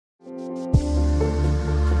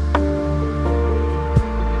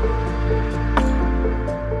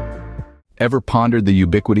Ever pondered the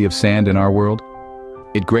ubiquity of sand in our world?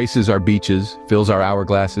 It graces our beaches, fills our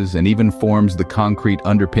hourglasses, and even forms the concrete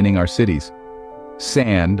underpinning our cities.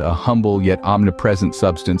 Sand, a humble yet omnipresent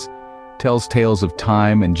substance, tells tales of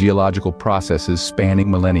time and geological processes spanning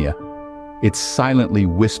millennia. It silently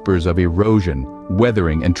whispers of erosion,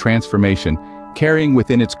 weathering, and transformation, carrying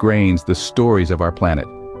within its grains the stories of our planet.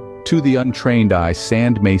 To the untrained eye,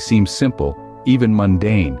 sand may seem simple, even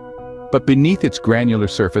mundane. But beneath its granular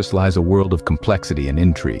surface lies a world of complexity and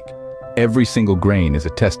intrigue. Every single grain is a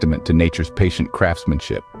testament to nature's patient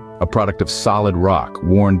craftsmanship, a product of solid rock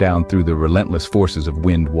worn down through the relentless forces of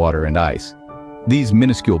wind, water, and ice. These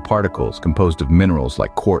minuscule particles, composed of minerals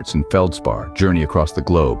like quartz and feldspar, journey across the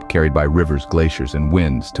globe, carried by rivers, glaciers, and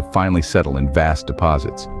winds to finally settle in vast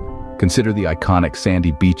deposits. Consider the iconic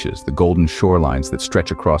sandy beaches, the golden shorelines that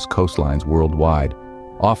stretch across coastlines worldwide,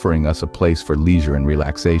 offering us a place for leisure and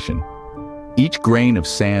relaxation. Each grain of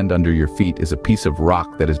sand under your feet is a piece of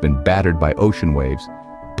rock that has been battered by ocean waves,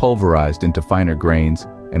 pulverized into finer grains,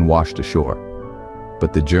 and washed ashore.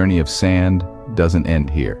 But the journey of sand doesn't end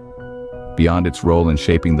here. Beyond its role in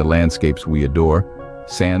shaping the landscapes we adore,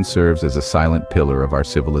 sand serves as a silent pillar of our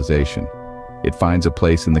civilization. It finds a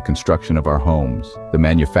place in the construction of our homes, the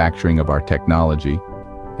manufacturing of our technology,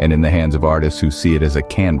 and in the hands of artists who see it as a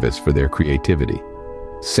canvas for their creativity.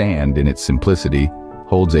 Sand, in its simplicity,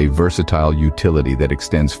 holds a versatile utility that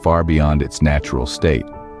extends far beyond its natural state.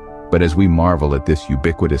 But as we marvel at this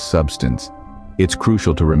ubiquitous substance, it's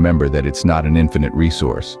crucial to remember that it's not an infinite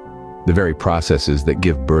resource. The very processes that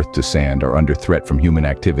give birth to sand are under threat from human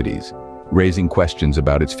activities, raising questions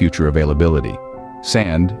about its future availability.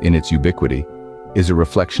 Sand, in its ubiquity, is a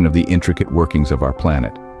reflection of the intricate workings of our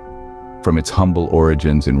planet. From its humble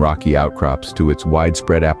origins in rocky outcrops to its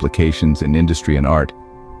widespread applications in industry and art,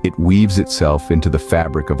 it weaves itself into the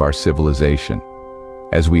fabric of our civilization.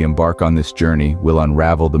 As we embark on this journey, we'll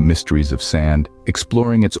unravel the mysteries of sand,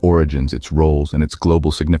 exploring its origins, its roles, and its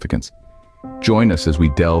global significance. Join us as we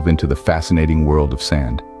delve into the fascinating world of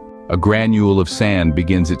sand. A granule of sand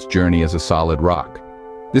begins its journey as a solid rock.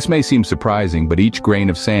 This may seem surprising, but each grain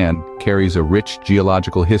of sand carries a rich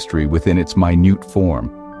geological history within its minute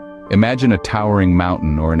form. Imagine a towering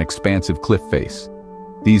mountain or an expansive cliff face.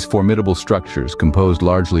 These formidable structures, composed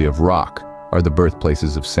largely of rock, are the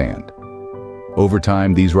birthplaces of sand. Over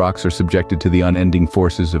time, these rocks are subjected to the unending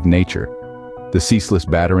forces of nature. The ceaseless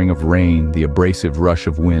battering of rain, the abrasive rush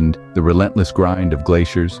of wind, the relentless grind of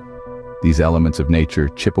glaciers. These elements of nature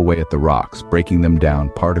chip away at the rocks, breaking them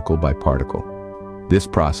down particle by particle. This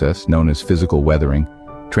process, known as physical weathering,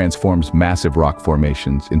 transforms massive rock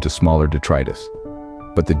formations into smaller detritus.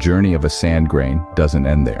 But the journey of a sand grain doesn't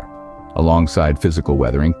end there. Alongside physical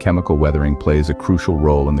weathering, chemical weathering plays a crucial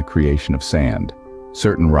role in the creation of sand.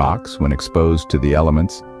 Certain rocks, when exposed to the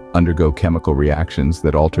elements, undergo chemical reactions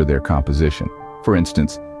that alter their composition. For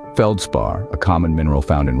instance, feldspar, a common mineral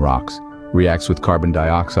found in rocks, reacts with carbon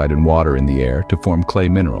dioxide and water in the air to form clay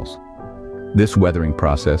minerals. This weathering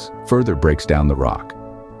process further breaks down the rock,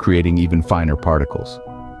 creating even finer particles.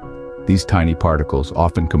 These tiny particles,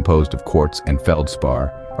 often composed of quartz and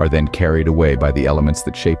feldspar, are then carried away by the elements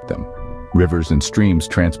that shape them. Rivers and streams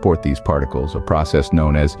transport these particles, a process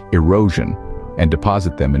known as erosion, and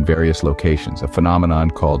deposit them in various locations, a phenomenon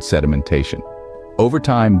called sedimentation. Over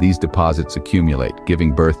time, these deposits accumulate,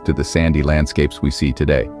 giving birth to the sandy landscapes we see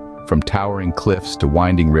today. From towering cliffs to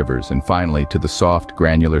winding rivers, and finally to the soft,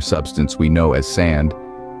 granular substance we know as sand,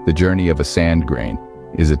 the journey of a sand grain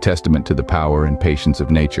is a testament to the power and patience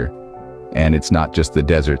of nature. And it's not just the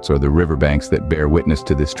deserts or the riverbanks that bear witness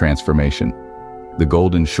to this transformation. The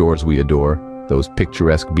golden shores we adore, those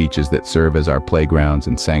picturesque beaches that serve as our playgrounds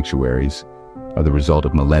and sanctuaries, are the result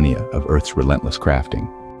of millennia of Earth's relentless crafting.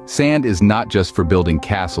 Sand is not just for building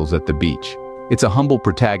castles at the beach. It's a humble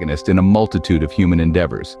protagonist in a multitude of human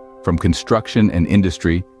endeavors, from construction and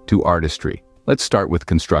industry to artistry. Let's start with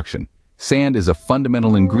construction. Sand is a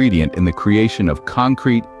fundamental ingredient in the creation of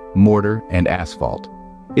concrete, mortar, and asphalt.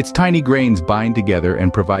 Its tiny grains bind together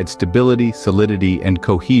and provide stability, solidity, and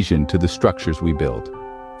cohesion to the structures we build.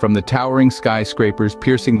 From the towering skyscrapers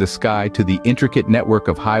piercing the sky to the intricate network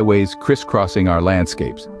of highways crisscrossing our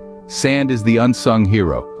landscapes, sand is the unsung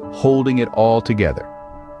hero, holding it all together.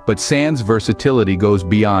 But sand's versatility goes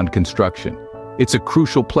beyond construction. It's a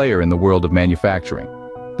crucial player in the world of manufacturing.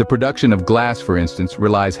 The production of glass, for instance,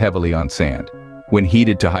 relies heavily on sand. When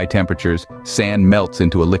heated to high temperatures, sand melts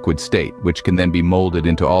into a liquid state, which can then be molded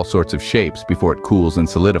into all sorts of shapes before it cools and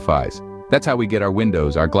solidifies. That's how we get our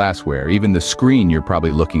windows, our glassware, even the screen you're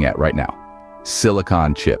probably looking at right now.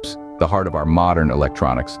 Silicon chips, the heart of our modern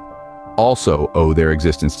electronics, also owe their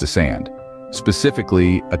existence to sand,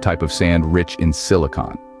 specifically a type of sand rich in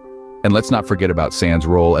silicon. And let's not forget about sand's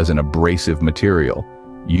role as an abrasive material,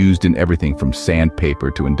 used in everything from sandpaper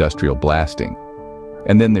to industrial blasting.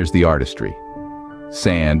 And then there's the artistry.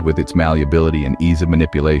 Sand, with its malleability and ease of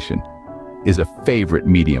manipulation, is a favorite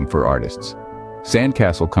medium for artists.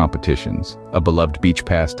 Sandcastle competitions, a beloved beach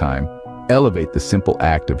pastime, elevate the simple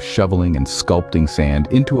act of shoveling and sculpting sand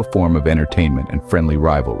into a form of entertainment and friendly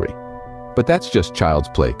rivalry. But that's just child's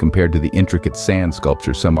play compared to the intricate sand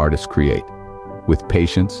sculptures some artists create. With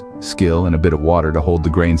patience, skill, and a bit of water to hold the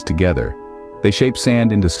grains together, they shape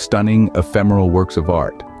sand into stunning, ephemeral works of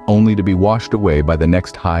art, only to be washed away by the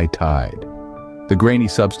next high tide. The grainy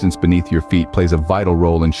substance beneath your feet plays a vital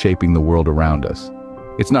role in shaping the world around us.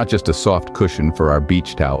 It's not just a soft cushion for our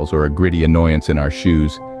beach towels or a gritty annoyance in our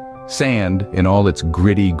shoes. Sand, in all its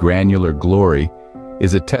gritty, granular glory,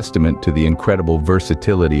 is a testament to the incredible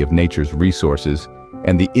versatility of nature's resources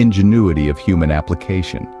and the ingenuity of human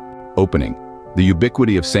application. Opening. The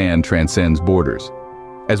ubiquity of sand transcends borders.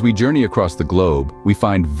 As we journey across the globe, we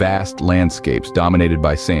find vast landscapes dominated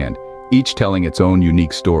by sand, each telling its own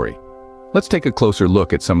unique story. Let's take a closer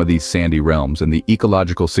look at some of these sandy realms and the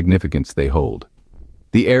ecological significance they hold.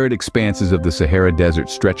 The arid expanses of the Sahara Desert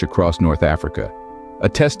stretch across North Africa, a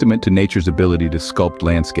testament to nature's ability to sculpt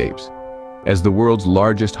landscapes. As the world's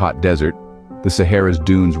largest hot desert, the Sahara's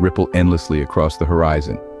dunes ripple endlessly across the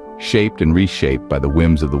horizon, shaped and reshaped by the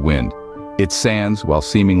whims of the wind. Its sands, while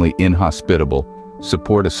seemingly inhospitable,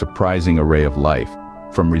 support a surprising array of life,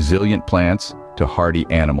 from resilient plants to hardy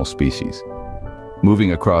animal species.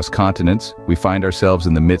 Moving across continents, we find ourselves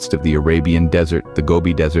in the midst of the Arabian Desert, the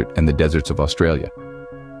Gobi Desert, and the deserts of Australia.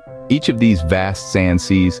 Each of these vast sand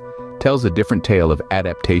seas tells a different tale of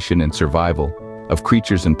adaptation and survival, of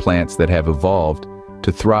creatures and plants that have evolved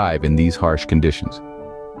to thrive in these harsh conditions.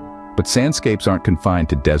 But sandscapes aren't confined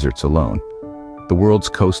to deserts alone. The world's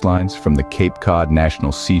coastlines, from the Cape Cod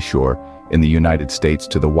National Seashore in the United States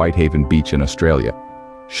to the Whitehaven Beach in Australia,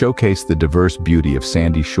 showcase the diverse beauty of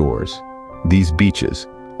sandy shores. These beaches,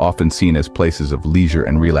 often seen as places of leisure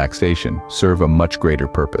and relaxation, serve a much greater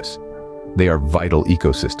purpose. They are vital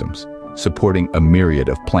ecosystems, supporting a myriad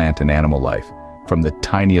of plant and animal life, from the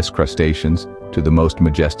tiniest crustaceans to the most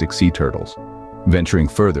majestic sea turtles. Venturing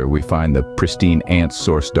further, we find the pristine Ant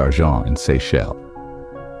Source d'Argent in Seychelles.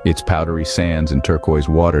 Its powdery sands and turquoise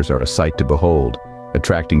waters are a sight to behold,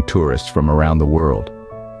 attracting tourists from around the world.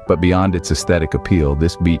 But beyond its aesthetic appeal,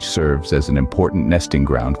 this beach serves as an important nesting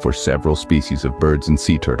ground for several species of birds and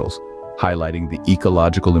sea turtles, highlighting the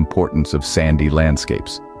ecological importance of sandy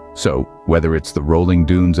landscapes. So, whether it's the rolling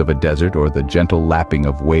dunes of a desert or the gentle lapping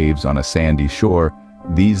of waves on a sandy shore,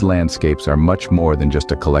 these landscapes are much more than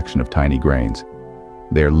just a collection of tiny grains.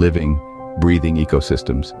 They're living, breathing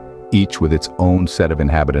ecosystems, each with its own set of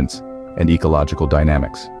inhabitants and ecological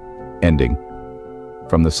dynamics. Ending.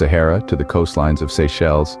 From the Sahara to the coastlines of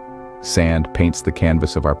Seychelles, sand paints the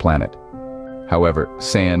canvas of our planet. However,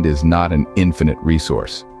 sand is not an infinite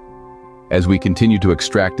resource. As we continue to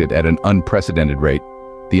extract it at an unprecedented rate,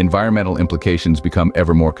 the environmental implications become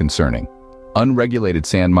ever more concerning. Unregulated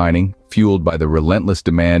sand mining, fueled by the relentless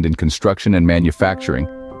demand in construction and manufacturing,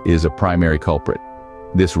 is a primary culprit.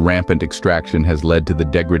 This rampant extraction has led to the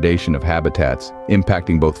degradation of habitats,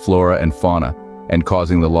 impacting both flora and fauna, and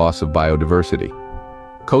causing the loss of biodiversity.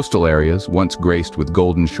 Coastal areas, once graced with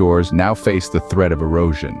golden shores, now face the threat of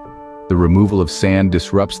erosion. The removal of sand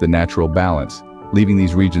disrupts the natural balance, leaving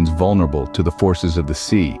these regions vulnerable to the forces of the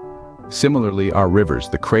sea. Similarly, our rivers,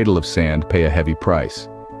 the cradle of sand, pay a heavy price.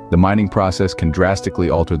 The mining process can drastically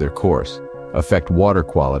alter their course, affect water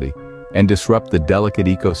quality, and disrupt the delicate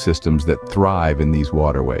ecosystems that thrive in these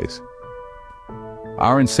waterways.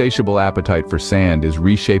 Our insatiable appetite for sand is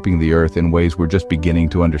reshaping the earth in ways we're just beginning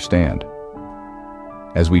to understand.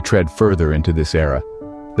 As we tread further into this era,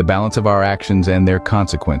 the balance of our actions and their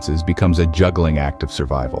consequences becomes a juggling act of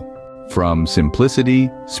survival. From simplicity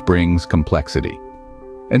springs complexity.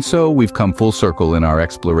 And so we've come full circle in our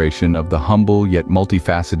exploration of the humble yet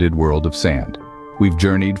multifaceted world of sand. We've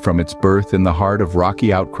journeyed from its birth in the heart of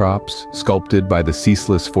rocky outcrops, sculpted by the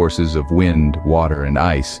ceaseless forces of wind, water, and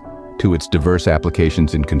ice, to its diverse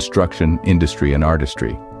applications in construction, industry, and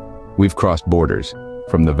artistry. We've crossed borders,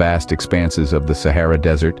 from the vast expanses of the Sahara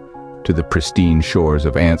Desert to the pristine shores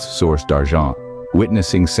of Ant Source d'Argent,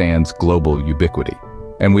 witnessing sand's global ubiquity.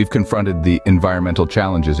 And we've confronted the environmental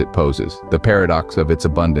challenges it poses, the paradox of its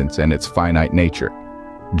abundance and its finite nature.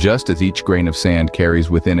 Just as each grain of sand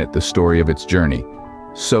carries within it the story of its journey,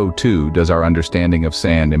 so too does our understanding of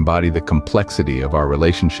sand embody the complexity of our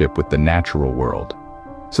relationship with the natural world.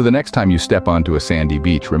 So the next time you step onto a sandy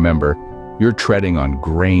beach, remember, you're treading on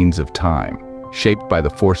grains of time, shaped by the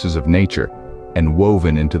forces of nature and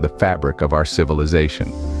woven into the fabric of our civilization.